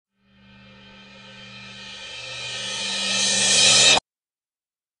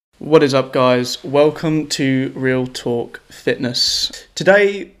What is up, guys? Welcome to Real Talk Fitness.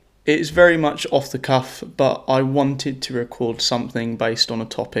 Today it is very much off the cuff, but I wanted to record something based on a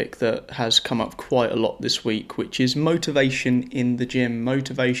topic that has come up quite a lot this week, which is motivation in the gym.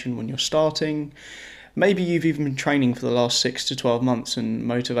 Motivation when you're starting. Maybe you've even been training for the last 6 to 12 months and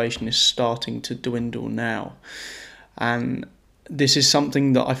motivation is starting to dwindle now. And this is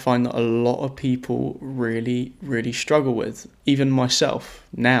something that I find that a lot of people really struggle with. Even myself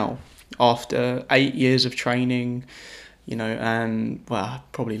now, after 8 years of training, and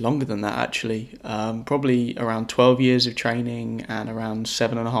probably longer than that actually, probably around 12 years of training and around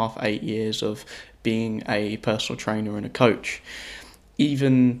 7.5, 8 years of being a personal trainer and a coach.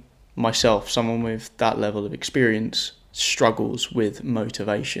 Even myself, someone with that level of experience, struggles with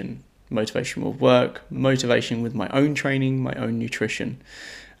motivation. Motivation with work, motivation with my own training, my own nutrition.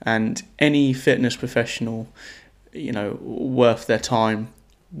 And any fitness professional, worth their time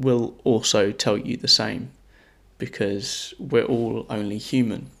will also tell you the same, because we're all only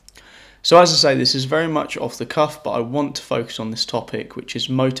human. So as I say, this is very much off the cuff, but I want to focus on this topic, which is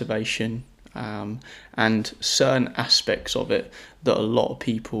motivation, and certain aspects of it that a lot of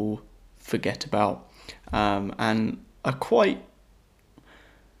people forget about, and are quite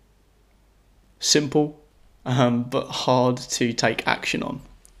simple, but hard to take action on.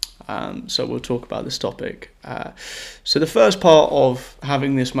 So we'll talk about this topic. So the first part of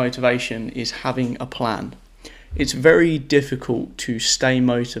having this motivation is having a plan. It's very difficult to stay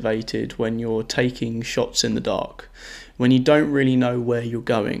motivated when you're taking shots in the dark, when you don't really know where you're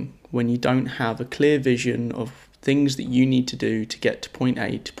going, when you don't have a clear vision of things that you need to do to get to point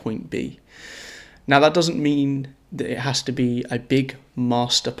A to point B. Now that doesn't mean that it has to be a big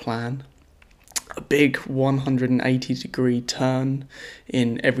master plan, a big 180-degree turn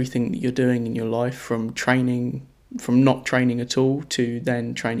in everything that you're doing in your life, from not training at all to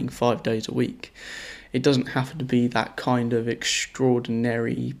then training 5 days a week. It doesn't have to be that kind of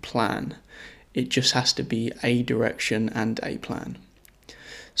extraordinary plan. It just has to be a direction and a plan.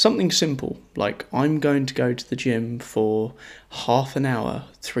 Something simple, like I'm going to go to the gym for half an hour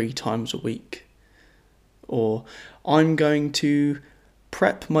 3 times a week. Or I'm going to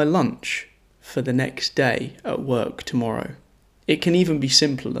prep my lunch for the next day at work tomorrow. It can even be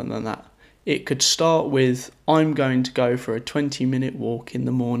simpler than that. It could start with, I'm going to go for a 20-minute walk in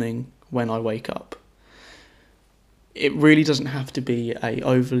the morning when I wake up. It really doesn't have to be a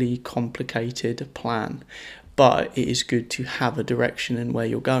overly complicated plan, but it is good to have a direction in where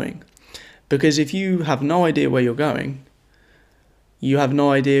you're going. Because if you have no idea where you're going, you have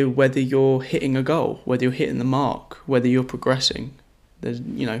no idea whether you're hitting a goal, whether you're hitting the mark, whether you're progressing. There's,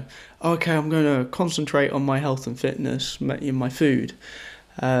 okay, I'm going to concentrate on my health and fitness, in my food,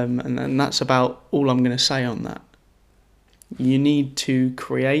 and that's about all I'm going to say on that. You need to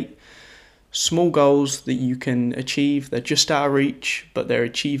create small goals that you can achieve. They're just out of reach, but they're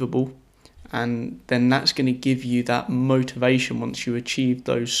achievable, and then that's going to give you that motivation once you achieve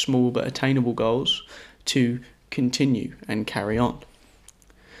those small but attainable goals to continue and carry on.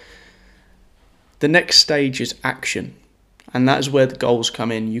 The next stage is action. And that is where the goals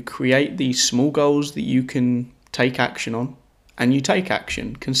come in. You create these small goals that you can take action on, and you take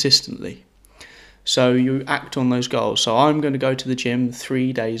action consistently. So you act on those goals. So I'm going to go to the gym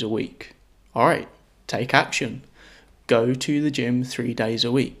 3 days a week. All right, take action. Go to the gym 3 days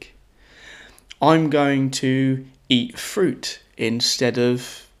a week. I'm going to eat fruit instead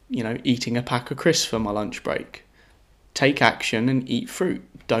of, eating a pack of crisps for my lunch break. Take action and eat fruit.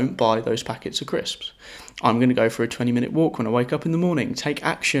 Don't buy those packets of crisps. I'm going to go for a 20-minute walk when I wake up in the morning. Take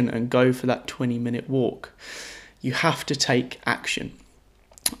action and go for that 20-minute walk. You have to take action.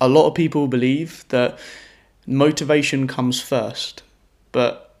 A lot of people believe that motivation comes first,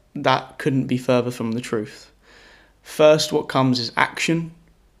 but that couldn't be further from the truth. First, what comes is action,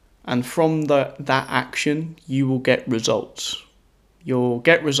 and from that action, you will get results. You'll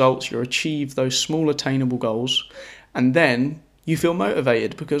get results, you'll achieve those small attainable goals, and then you feel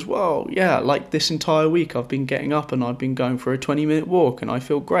motivated because, like this entire week I've been getting up and I've been going for a 20-minute walk and I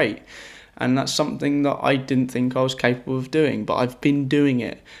feel great. And that's something that I didn't think I was capable of doing, but I've been doing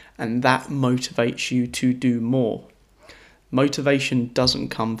it, and that motivates you to do more. Motivation doesn't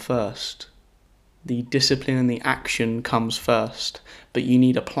come first. The discipline and the action comes first, but you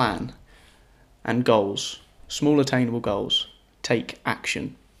need a plan and goals, small attainable goals. Take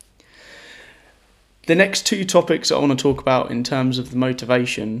action. The next 2 topics I want to talk about in terms of the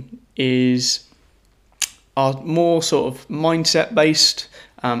motivation are more sort of mindset based,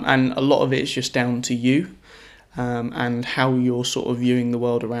 and a lot of it is just down to you, and how you're sort of viewing the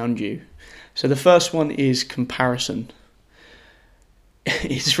world around you. So the first one is comparison.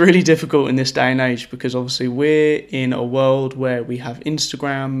 it's really difficult in this day and age because obviously we're in a world where we have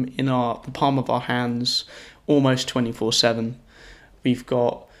Instagram in the palm of our hands almost 24/7. We've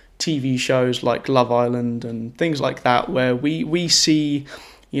got TV shows like Love Island and things like that where we see,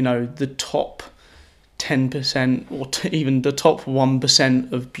 the top 10% or even the top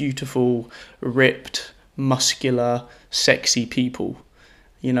 1% of beautiful, ripped, muscular, sexy people.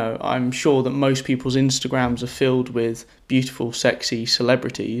 I'm sure that most people's Instagrams are filled with beautiful, sexy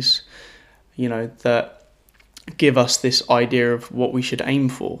celebrities, that give us this idea of what we should aim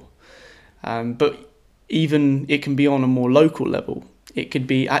for. But even it can be on a more local level. It could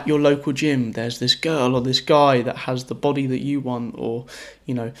be at your local gym. There's this girl or this guy that has the body that you want, or,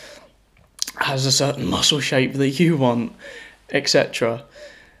 has a certain muscle shape that you want, etc.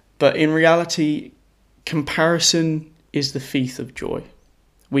 But in reality, comparison is the thief of joy.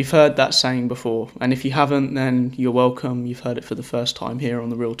 We've heard that saying before, and if you haven't, then you're welcome. You've heard it for the first time here on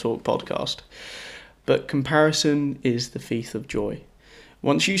the Real Talk podcast. But comparison is the thief of joy.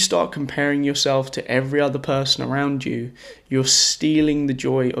 Once you start comparing yourself to every other person around you, you're stealing the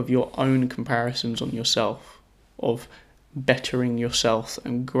joy of your own comparisons on yourself, of bettering yourself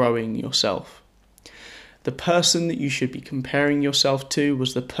and growing yourself. The person that you should be comparing yourself to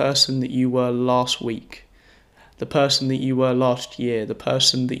was the person that you were last week, the person that you were last year, the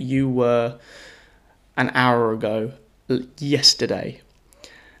person that you were an hour ago, yesterday.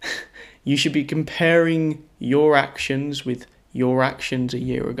 You should be comparing your actions with your actions a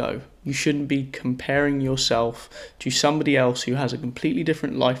year ago. You shouldn't be comparing yourself to somebody else who has a completely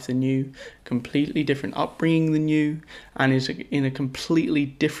different life than you, completely different upbringing than you, and is in a completely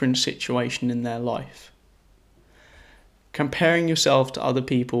different situation in their life. Comparing yourself to other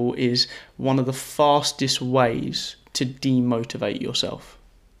people is one of the fastest ways to demotivate yourself.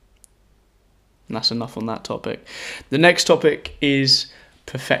 And that's enough on that topic. The next topic is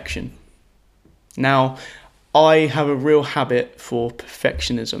perfection. Now, I have a real habit for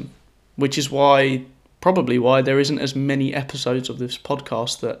perfectionism, which is probably why there isn't as many episodes of this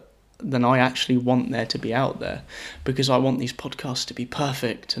podcast than I actually want there to be out there, because I want these podcasts to be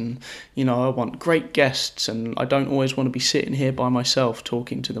perfect, and I want great guests, and I don't always want to be sitting here by myself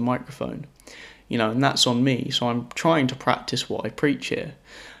talking to the microphone, and that's on me. So I'm trying to practice what I preach here,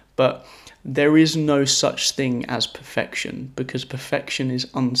 but there is no such thing as perfection, because perfection is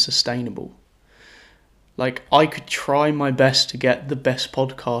unsustainable. Like, I could try my best to get the best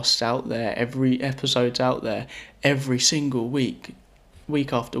podcasts out there, every episode's out there, every single week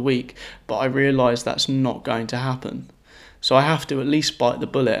after week, but I realise that's not going to happen. So I have to at least bite the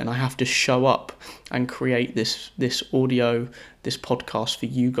bullet, and I have to show up and create this audio, this podcast for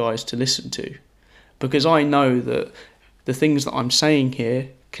you guys to listen to. Because I know that the things that I'm saying here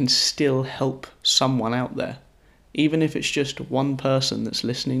can still help someone out there. Even if it's just one person that's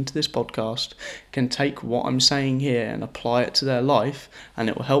listening to this podcast can take what I'm saying here and apply it to their life, and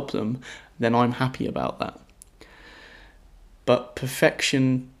it will help them, then I'm happy about that. But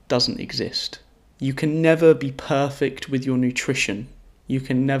perfection doesn't exist. You can never be perfect with your nutrition. You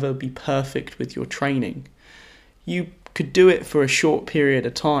can never be perfect with your training. You could do it for a short period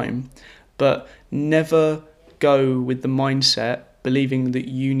of time, but never go with the mindset believing that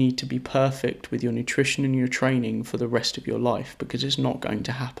you need to be perfect with your nutrition and your training for the rest of your life, because it's not going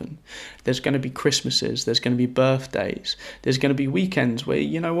to happen. There's going to be Christmases, there's going to be birthdays, there's going to be weekends where,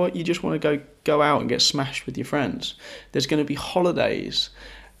 you just want to go out and get smashed with your friends. There's going to be holidays,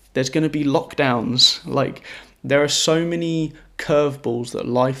 there's going to be lockdowns. Like, there are so many curveballs that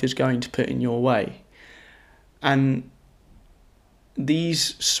life is going to put in your way. And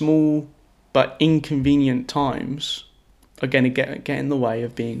these small but inconvenient times are going to get in the way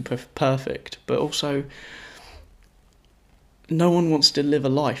of being perfect. But also, no one wants to live a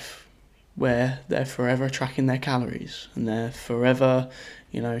life where they're forever tracking their calories, and they're forever,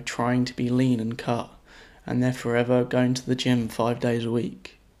 trying to be lean and cut, and they're forever going to the gym 5 days a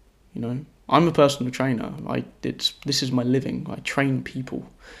week. I'm a personal trainer. This is my living. I train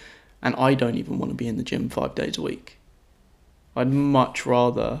people, and I don't even want to be in the gym 5 days a week. I'd much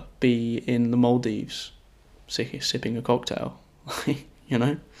rather be in the Maldives sipping a cocktail,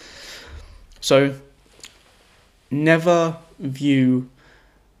 So never view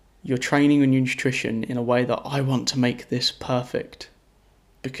your training and your nutrition in a way that I want to make this perfect,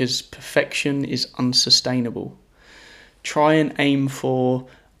 because perfection is unsustainable. Try and aim for,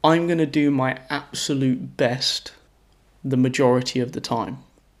 I'm going to do my absolute best the majority of the time.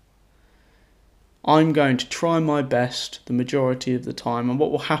 I'm going to try my best the majority of the time, and what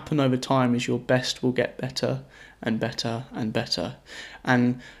will happen over time is your best will get better and better and better.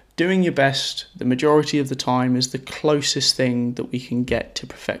 And doing your best the majority of the time is the closest thing that we can get to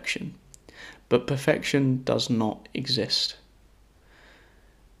perfection. But perfection does not exist.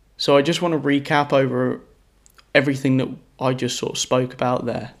 So I just want to recap over everything that I just sort of spoke about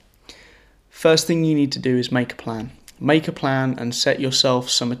there. First thing you need to do is make a plan. Make a plan and set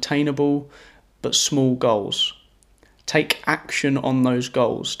yourself some attainable but small goals. Take action on those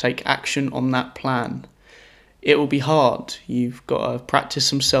goals. Take action on that plan. It will be hard. You've got to practice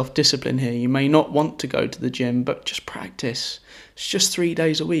some self-discipline here. You may not want to go to the gym, but just practice. It's just 3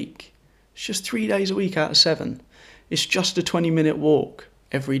 days a week. It's just 3 days a week out of 7. It's just a 20-minute walk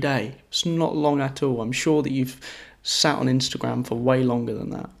every day. It's not long at all. I'm sure that you've sat on Instagram for way longer than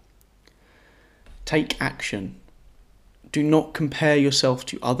that. Take action. Do not compare yourself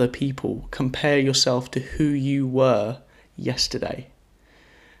to other people. Compare yourself to who you were yesterday.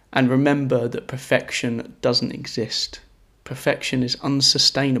 And remember that perfection doesn't exist. Perfection is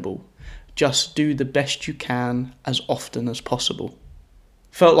unsustainable. Just do the best you can as often as possible.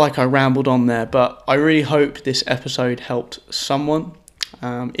 Felt like I rambled on there, but I really hope this episode helped someone.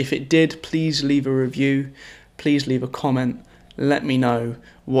 If it did, please leave a review. Please leave a comment. Let me know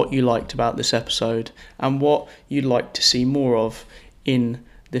what you liked about this episode and what you'd like to see more of in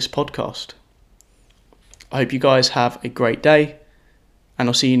this podcast. I hope you guys have a great day, and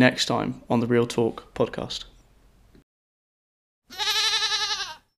I'll see you next time on the Real Talk podcast.